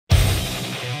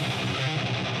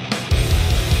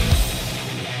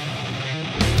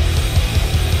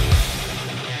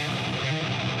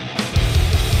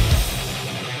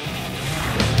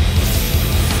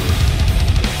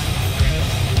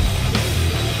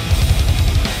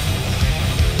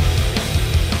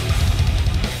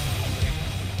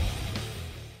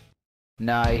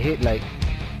I hit like,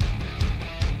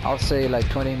 I'll say like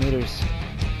 20 meters.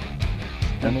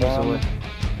 20 meters away.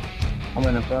 I'm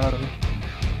in front of you.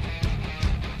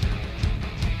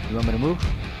 You want me to move?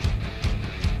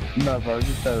 No, bro,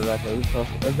 you set it up.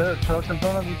 Is there a truck in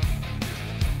front of you?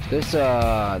 There's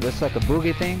like a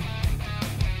boogie thing.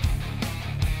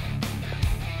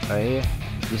 Right here.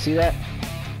 You see that?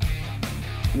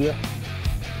 Yeah.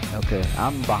 Okay,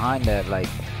 I'm behind that like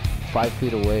 5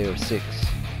 feet away or 6.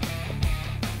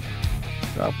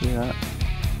 Copy that.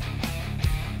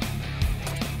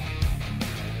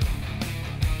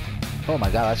 Oh my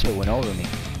god, that shit went over me.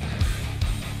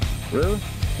 Really?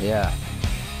 Yeah,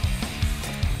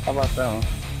 How about that one?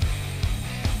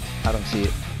 I don't see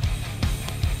it.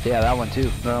 Yeah, that one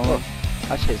too. No, Look,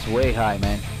 that shit's way high,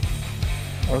 man.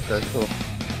 okay, cool.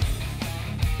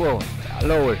 Whoa,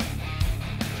 lower.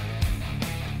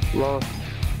 Low.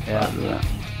 Yeah.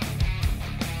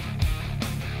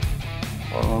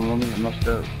 Hold on, let me get my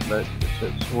step back. This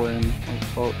shit's swaying on the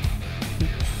fault.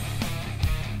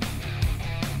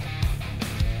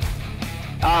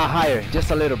 Ah, higher,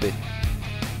 just a little bit.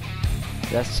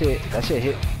 That shit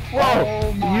hit. Whoa,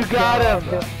 Oh my you got God, him.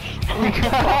 bro. You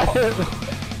got him.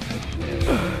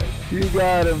 You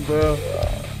got him, bro.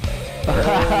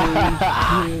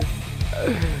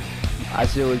 That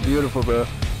shit was beautiful, bro.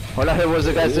 All I heard was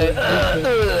the guy say,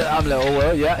 I'm like, oh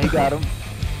well, yeah, he got him.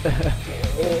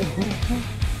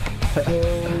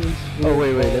 Oh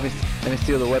wait, let me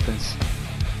steal the weapons.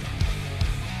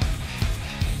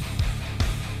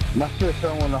 My shit's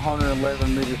showing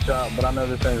 111 meter shot, but I know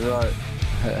this ain't right.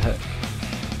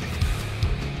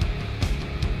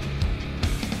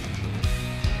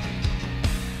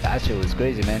 That shit was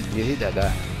crazy, man. You hit that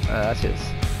guy. That shit's...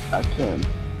 I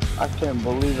can't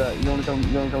believe that. You wanna come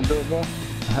do it, bro?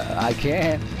 I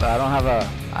can't, but I don't have a...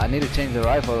 I need to change the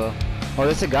rifle, though. Oh,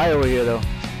 there's a guy over here, though.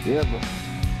 Yeah, bro.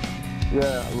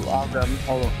 Yeah, I'll grab him.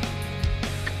 Hold on.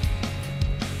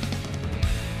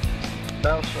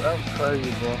 That was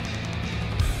crazy, bro.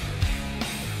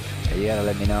 Yeah, you gotta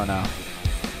let me know now.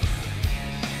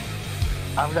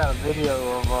 I've got a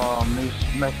video of me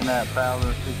making that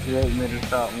 1,068 meter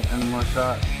shot in one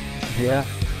shot. Yeah?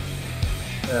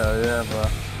 Hell yeah, bro.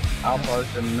 I'll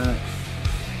post it in a minute.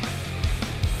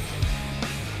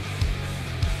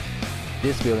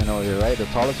 This building over here, right? The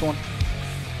tallest one?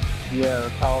 Yeah, the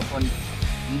tallest one.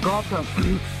 You got to,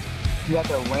 you have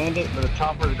to land it, but the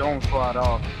choppers don't slide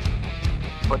off.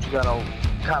 But you gotta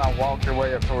kind of walk your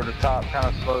way up toward the top, kind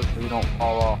of slow, so you don't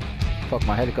fall off. Fuck,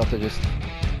 my helicopter just...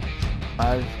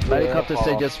 My helicopter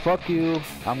said just fuck you,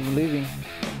 I'm leaving.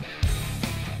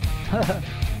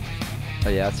 Oh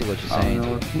yeah, I see what you're saying.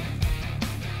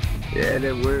 Yeah,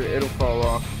 it'll fall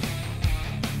off.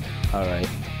 Alright.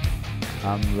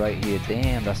 I'm right here.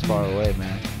 Damn, that's far away,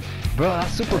 man. Bro,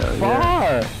 that's super Hell far!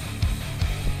 Yeah.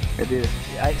 It is.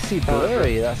 I see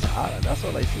blurry, that's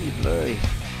all I see, blurry.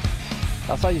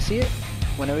 That's how you see it?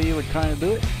 Whenever you were trying to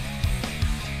do it?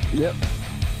 Yep.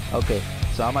 Okay,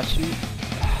 so I'm gonna shoot.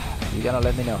 You gotta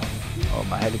let me know. Oh,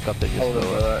 my helicopter just Hold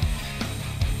flew up.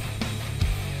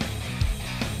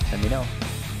 Let me know.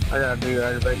 I gotta do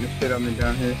aggravating the shit on me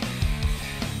down here.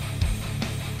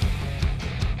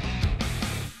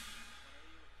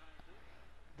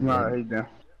 Alright, he's down.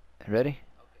 Ready?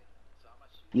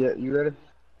 Yeah, you ready?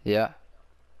 Yeah.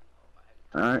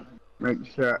 Alright, make the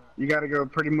shot. You gotta go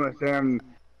pretty much down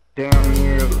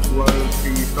here low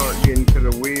till you start getting to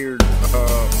the weird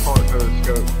parts of the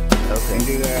scope. Okay. And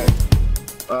do that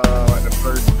like the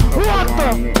first couple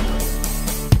line.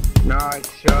 Nice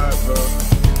shot, bro.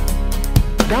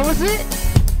 That was it?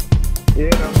 Yeah,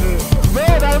 that was it. Bro,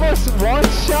 that was one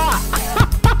shot!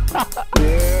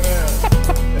 Yeah.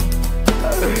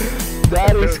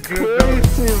 That is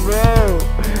crazy, bro.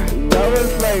 That was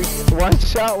like one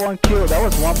shot, one kill. That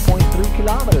was 1.3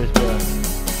 kilometers, bro.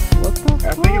 What the fuck? I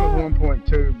think it was 1.2,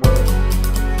 bro.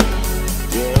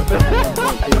 Yeah, it was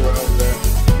 1.2 right there.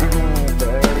 But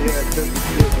hell yeah, it took the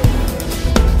shit, man.